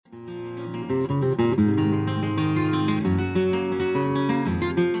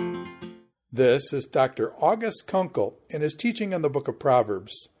This is Dr. August Konkel in his teaching on the book of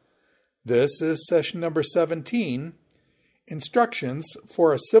Proverbs. This is session number 17, Instructions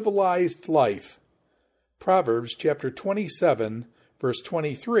for a Civilized Life. Proverbs chapter 27, verse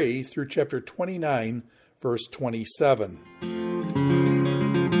 23 through chapter 29, verse 27.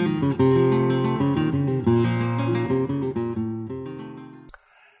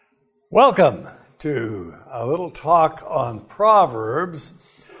 Welcome to a little talk on Proverbs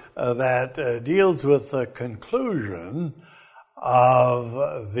that deals with the conclusion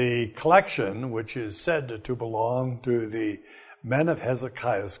of the collection which is said to belong to the men of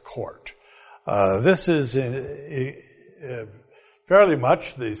Hezekiah's court. This is fairly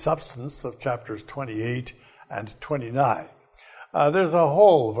much the substance of chapters 28 and 29. There's a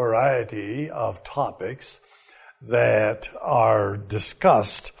whole variety of topics that are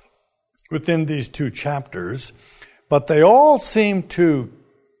discussed within these two chapters, but they all seem to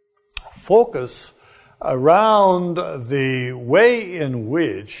focus around the way in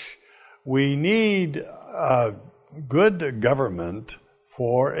which we need good government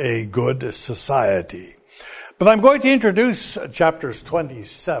for a good society. But I'm going to introduce chapters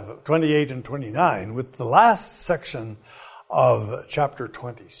 28 and 29 with the last section of chapter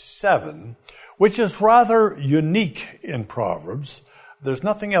 27, which is rather unique in Proverbs. There's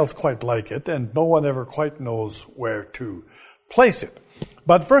nothing else quite like it, and no one ever quite knows where to place it.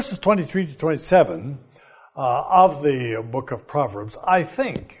 But verses 23 to 27 of the book of Proverbs, I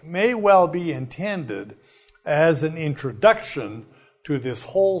think, may well be intended as an introduction to this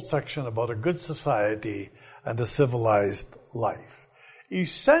whole section about a good society and a civilized life.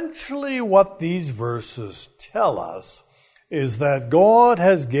 Essentially, what these verses tell us is that God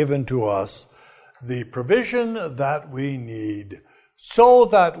has given to us the provision that we need so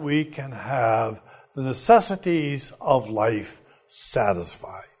that we can have the necessities of life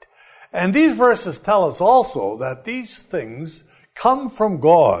satisfied. And these verses tell us also that these things come from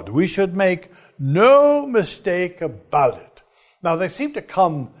God. We should make no mistake about it. Now, they seem to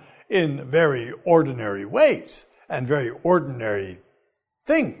come in very ordinary ways and very ordinary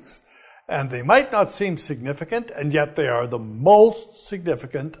things. And they might not seem significant, and yet they are the most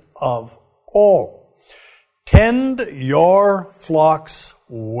significant of all. Tend your flocks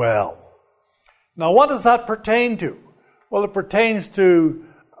well. Now, what does that pertain to? Well, it pertains to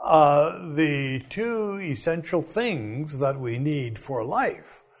the two essential things that we need for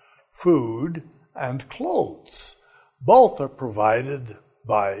life, food and clothes. Both are provided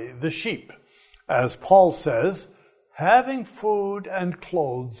by the sheep. As Paul says, having food and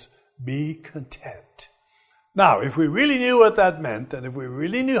clothes, be content. Now, if we really knew what that meant, and if we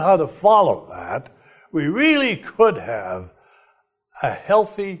really knew how to follow that, we really could have a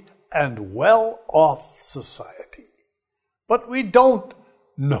healthy and well-off society. But we don't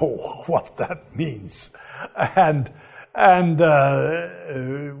know what that means. And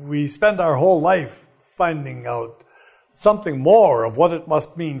we spend our whole life finding out something more of what it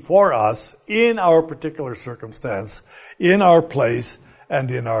must mean for us in our particular circumstance, in our place, and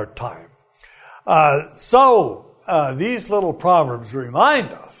in our time. So these little proverbs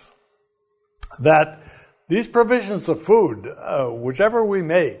remind us that these provisions of food, whichever we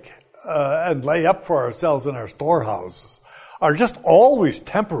make and lay up for ourselves in our storehouses, are just always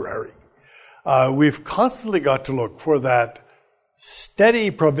temporary. We've constantly got to look for that steady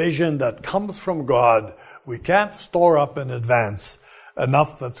provision that comes from God. We can't store up in advance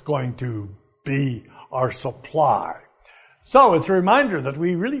enough that's going to be our supply. So it's a reminder that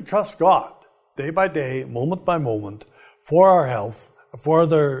we really trust God day by day, moment by moment, for our health, for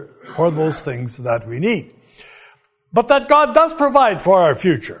those things that we need. But that God does provide for our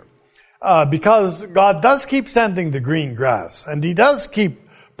future. Because God does keep sending the green grass, and He does keep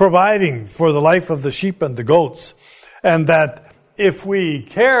providing for the life of the sheep and the goats, and that if we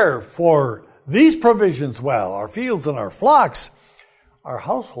care for these provisions well, our fields and our flocks, our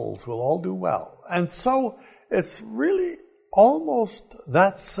households will all do well. And so it's really almost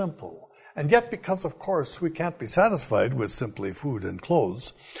that simple. And yet, because, of course, we can't be satisfied with simply food and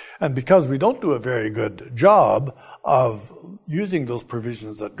clothes, and because we don't do a very good job of using those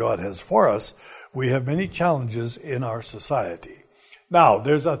provisions that God has for us, we have many challenges in our society. Now,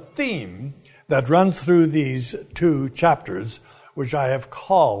 there's a theme that runs through these two chapters, which I have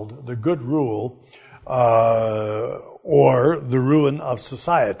called the good rule or the ruin of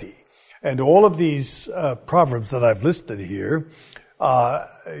society. And all of these proverbs that I've listed here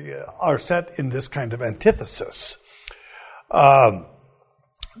are set in this kind of antithesis.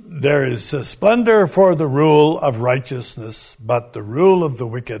 There is splendor for the rule of righteousness, but the rule of the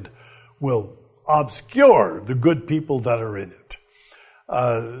wicked will obscure the good people that are in it.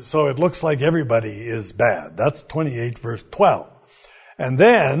 So it looks like everybody is bad. That's 28 verse 12. And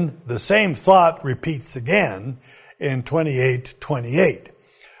then the same thought repeats again in 28:28.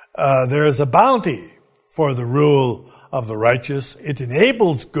 There is a bounty for the rule of the righteous. It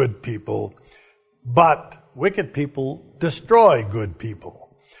enables good people, but wicked people destroy good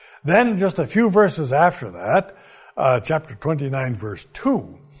people. Then just a few verses after that, chapter 29 verse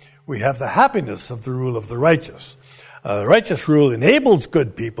 2, we have the happiness of the rule of the righteous. Righteous rule enables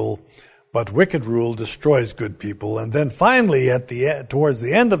good people, but wicked rule destroys good people. And then finally, towards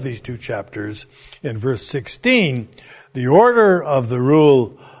the end of these two chapters, in verse 16, the order of the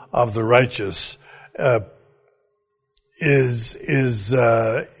rule of the righteous is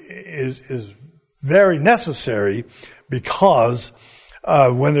very necessary, because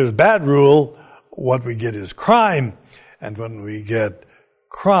when there's bad rule, what we get is crime, and when we get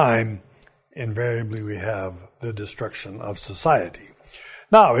crime, invariably we have the destruction of society.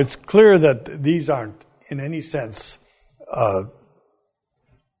 Now, it's clear that these aren't in any sense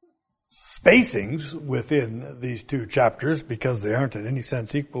spacings within these two chapters, because they aren't in any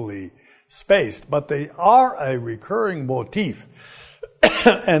sense equally spaced, but they are a recurring motif.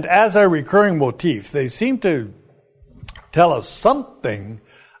 And as a recurring motif, they seem to tell us something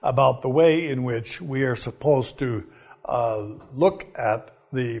about the way in which we are supposed to look at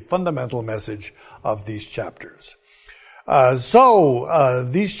the fundamental message of these chapters. So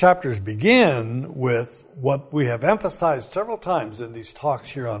these chapters begin with what we have emphasized several times in these talks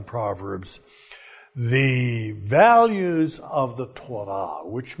here on Proverbs, the values of the Torah,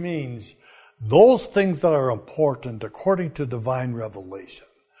 which means those things that are important according to divine revelation,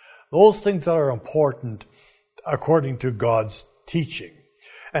 those things that are important according to God's teaching.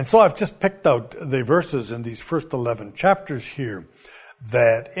 And so I've just picked out the verses in these first 11 chapters here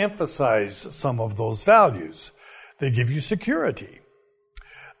that emphasize some of those values. They give you security.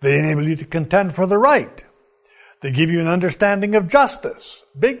 They enable you to contend for the right. They give you an understanding of justice.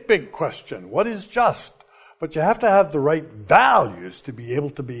 Big question. What is just? But you have to have the right values to be able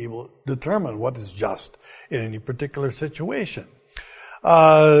to determine what is just in any particular situation.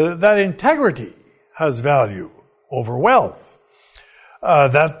 That integrity has value over wealth.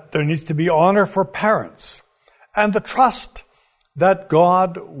 That there needs to be honor for parents. And the trust that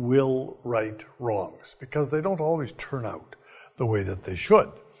God will right wrongs, because they don't always turn out the way that they should.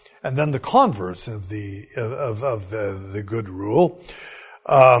 And then the converse of the good rule.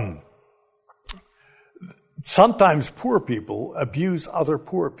 Sometimes poor people abuse other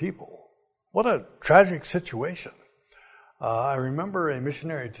poor people. What a tragic situation. I remember a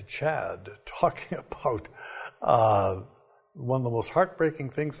missionary to Chad talking about one of the most heartbreaking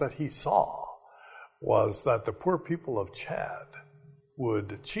things that he saw was that the poor people of Chad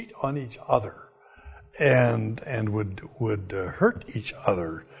would cheat on each other and would hurt each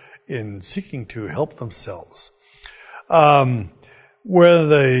other in seeking to help themselves. Where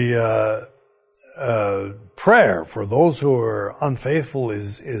the prayer for those who are unfaithful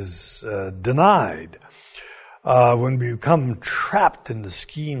is denied, when we become trapped in the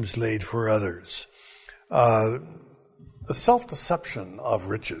schemes laid for others, the self-deception of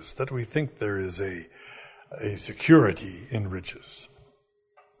riches, that we think there is a security in riches.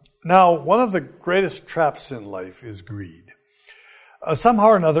 Now, one of the greatest traps in life is greed. Somehow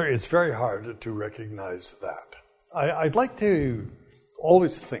or another, it's very hard to recognize that. I'd like to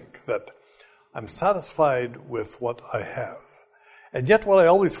always think that I'm satisfied with what I have. And yet what I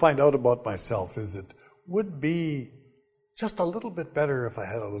always find out about myself is it would be just a little bit better if I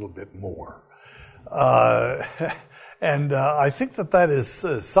had a little bit more. And I think that is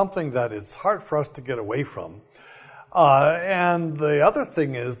something that it's hard for us to get away from. And the other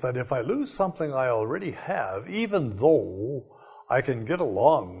thing is that if I lose something I already have, even though I can get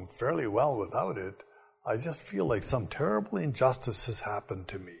along fairly well without it, I just feel like some terrible injustice has happened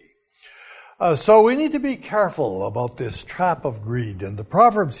to me. So we need to be careful about this trap of greed. And the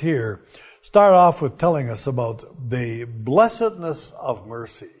Proverbs here start off with telling us about the blessedness of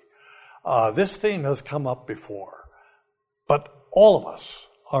mercy. This theme has come up before, but all of us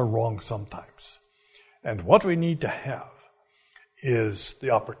are wrong sometimes. And what we need to have is the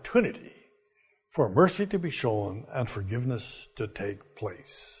opportunity for mercy to be shown and forgiveness to take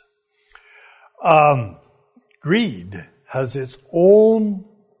place. Greed has its own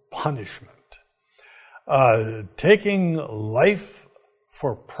punishment. Taking life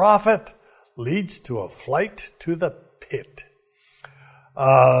for profit leads to a flight to the pit.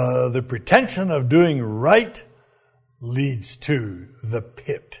 The pretension of doing right leads to the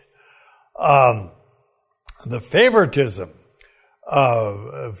pit. The favoritism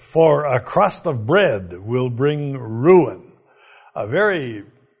For a crust of bread will bring ruin. Very,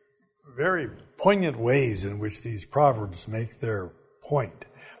 very poignant ways in which these proverbs make their point.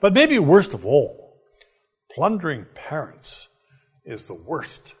 But maybe worst of all, plundering parents is the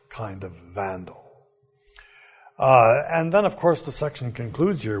worst kind of vandal. And then, of course, the section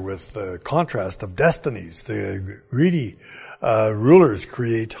concludes here with the contrast of destinies. The greedy rulers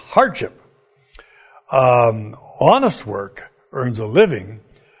create hardship. Honest work earns a living,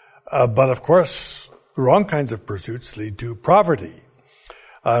 but of course, the wrong kinds of pursuits lead to poverty.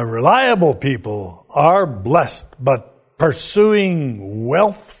 Reliable people are blessed, but pursuing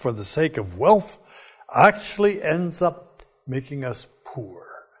wealth for the sake of wealth actually ends up making us poor.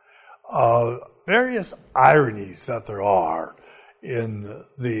 Various ironies that there are in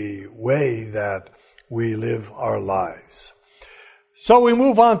the way that we live our lives. So we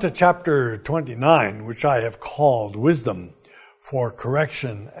move on to chapter 29, which I have called Wisdom for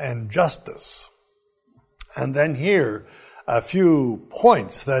Correction and Justice. And then here, a few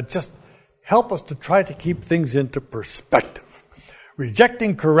points that just help us to try to keep things into perspective.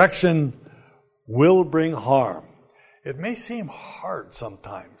 Rejecting correction will bring harm. It may seem hard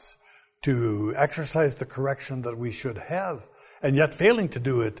sometimes to exercise the correction that we should have, and yet failing to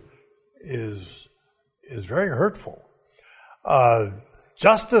do it is very hurtful.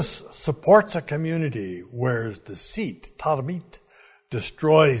 Justice supports a community, whereas deceit, taramit,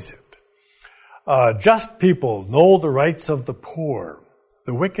 destroys it. Just people know the rights of the poor.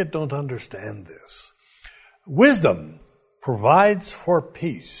 The wicked don't understand this. Wisdom provides for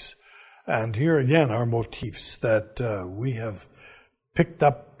peace. And here again are motifs that we have picked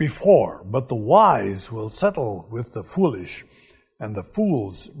up before. But the wise will settle with the foolish, and the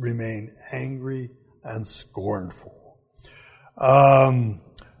fools remain angry and scornful.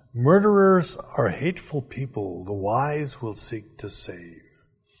 Murderers are hateful people. The wise will seek to save.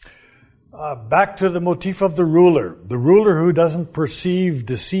 Back to the motif of the ruler. The ruler who doesn't perceive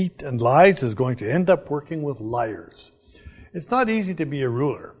deceit and lies is going to end up working with liars. It's not easy to be a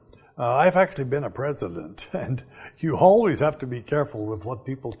ruler. I've actually been a president, and you always have to be careful with what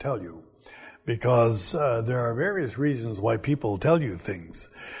people tell you, because there are various reasons why people tell you things.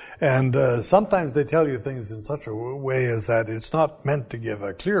 And sometimes they tell you things in such a way as that it's not meant to give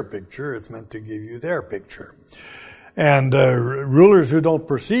a clear picture, it's meant to give you their picture. And rulers who don't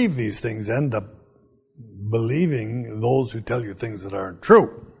perceive these things end up believing those who tell you things that aren't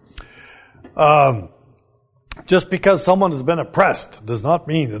true. Just because someone has been oppressed does not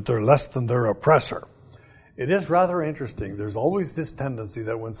mean that they're less than their oppressor. It is rather interesting. There's always this tendency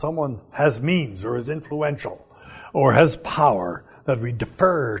that when someone has means or is influential or has power, that we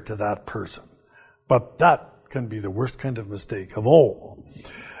defer to that person. But that can be the worst kind of mistake of all.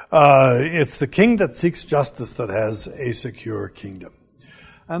 It's the king that seeks justice that has a secure kingdom.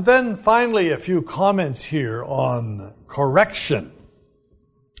 And then finally, a few comments here on correction.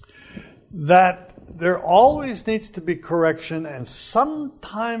 That there always needs to be correction, and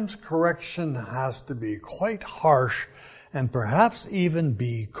sometimes correction has to be quite harsh and perhaps even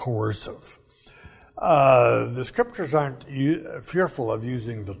be coercive. The scriptures aren't fearful of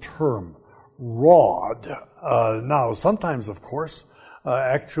using the term rod. Now, sometimes, of course,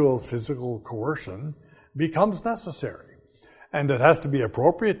 actual physical coercion becomes necessary. And it has to be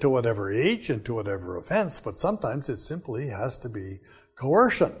appropriate to whatever age and to whatever offense, but sometimes it simply has to be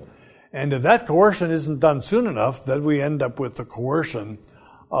coercion. And if that coercion isn't done soon enough, then we end up with the coercion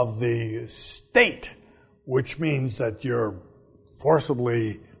of the state, which means that you're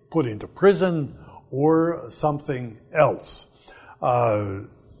forcibly put into prison or something else. A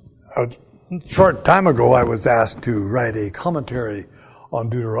short time ago, I was asked to write a commentary on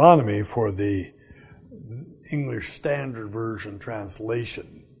Deuteronomy for the English Standard Version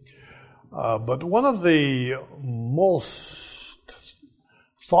translation. But one of the most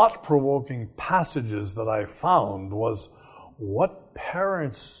thought-provoking passages that I found was what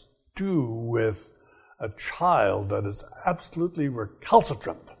parents do with a child that is absolutely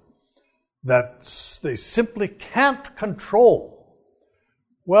recalcitrant, that they simply can't control.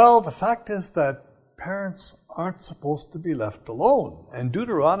 Well, the fact is that parents aren't supposed to be left alone, and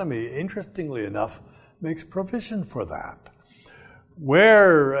Deuteronomy, interestingly enough, makes provision for that.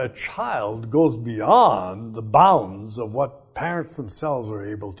 Where a child goes beyond the bounds of what parents themselves are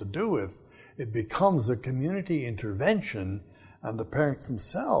able to do with, it becomes a community intervention, and the parents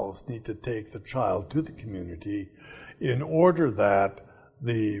themselves need to take the child to the community in order that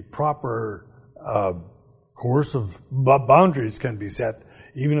the proper coercive boundaries can be set,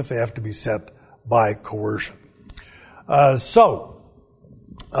 even if they have to be set by coercion.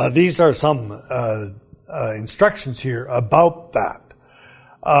 These are some instructions here about that.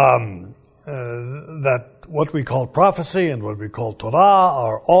 That what we call prophecy and what we call Torah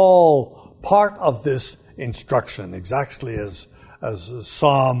are all part of this instruction, exactly as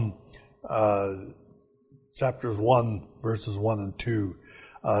Psalm chapters 1, verses 1 and 2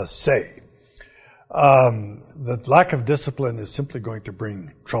 say. That lack of discipline is simply going to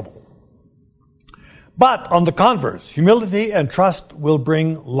bring trouble. But on the converse, humility and trust will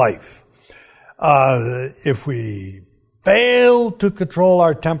bring life. If we fail to control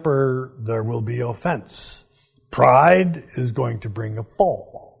our temper, there will be offense. Pride is going to bring a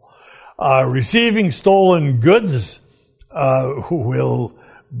fall. Receiving stolen goods will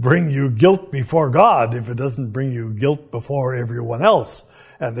bring you guilt before God if it doesn't bring you guilt before everyone else.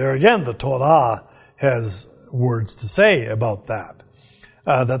 And there again, the Torah has words to say about that.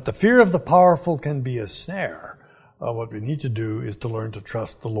 That the fear of the powerful can be a snare. What we need to do is to learn to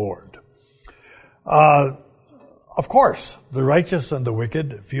trust the Lord. Of course, the righteous and the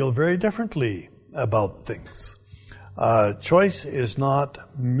wicked feel very differently about things. Choice is not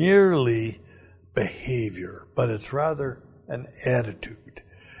merely behavior, but it's rather an attitude.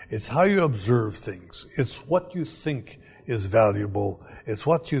 It's how you observe things. It's what you think is valuable. It's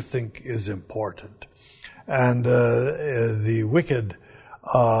what you think is important. And the wicked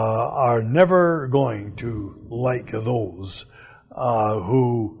are never going to like those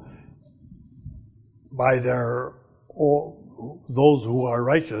who who are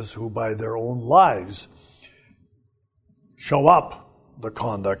righteous, who by their own lives show up the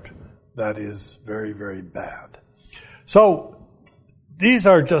conduct that is very, very bad. So these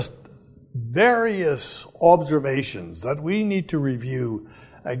are just various observations that we need to review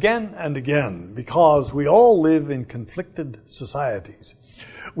again and again, because we all live in conflicted societies.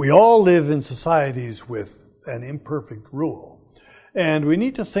 We all live in societies with an imperfect rule. And we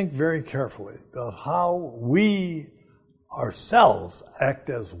need to think very carefully about how we ourselves act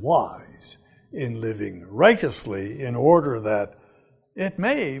as wise in living righteously, in order that it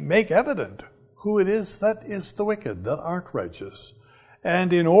may make evident who it is that is the wicked, that aren't righteous,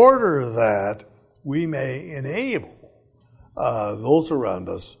 and in order that we may enable those around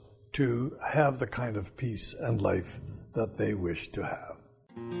us to have the kind of peace and life that they wish to have.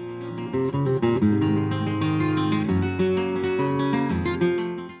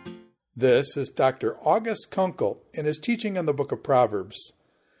 This is Dr. August Konkel in his teaching on the book of Proverbs.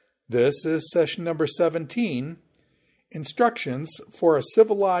 This is session number 17, Instructions for a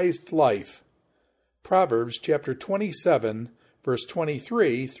Civilized Life. Proverbs chapter 27, verse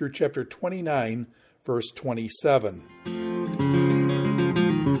 23 through chapter 29, verse 27.